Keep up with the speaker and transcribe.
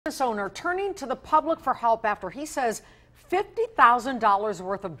Business owner turning to the public for help after he says $50,000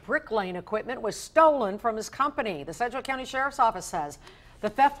 worth of Brick Lane equipment was stolen from his company. The Sedgwick County Sheriff's Office says the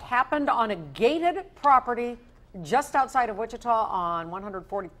theft happened on a gated property just outside of Wichita on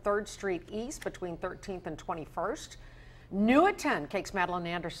 143rd Street East between 13th and 21st. New at 10, KAKE's Madeline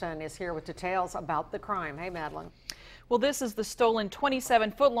Anderson is here with details about the crime. Hey, Madeline. Well, this is the stolen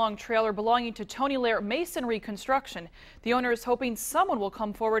 27-foot-long trailer belonging to Tony Lair Masonry Construction. The owner is hoping someone will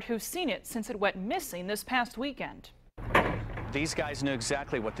come forward who's seen it since it went missing this past weekend. These guys knew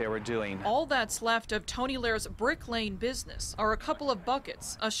exactly what they were doing. All that's left of Tony Lair's Brick Lane business are a couple of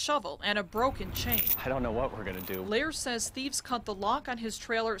buckets, a shovel, and a broken chain. I don't know what we're going to do. Lair says thieves cut the lock on his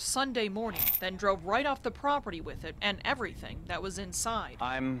trailer Sunday morning, then drove right off the property with it and everything that was inside.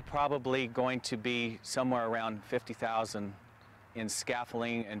 I'm probably going to be somewhere around $50,000 in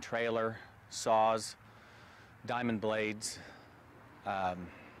scaffolding and trailer, saws, diamond blades,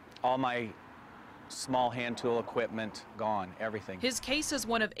 all my small hand tool equipment gone, everything. His case is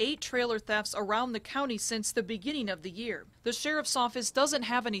one of 8 trailer thefts around the county since the beginning of the year. The sheriff's office doesn't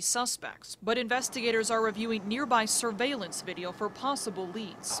have any suspects, but investigators are reviewing nearby surveillance video for possible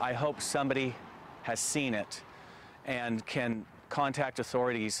leads. I hope somebody has seen it and can contact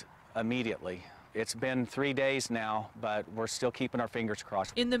authorities immediately. It's been 3 days now, but we're still keeping our fingers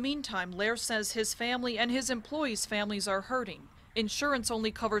crossed. In the meantime, Lair says his family and his employees' families are hurting. Insurance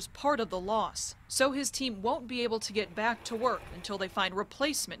only covers part of the loss, so his team won't be able to get back to work until they find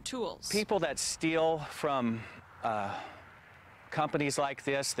replacement tools. People that steal from companies like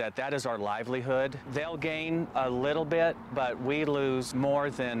this, that is our livelihood. They'll gain a little bit, but we lose more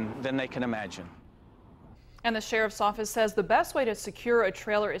than they can imagine. And the sheriff's office says the best way to secure a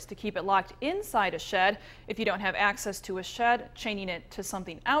trailer is to keep it locked inside a shed. If you don't have access to a shed, chaining it to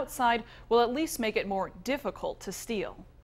something outside will at least make it more difficult to steal.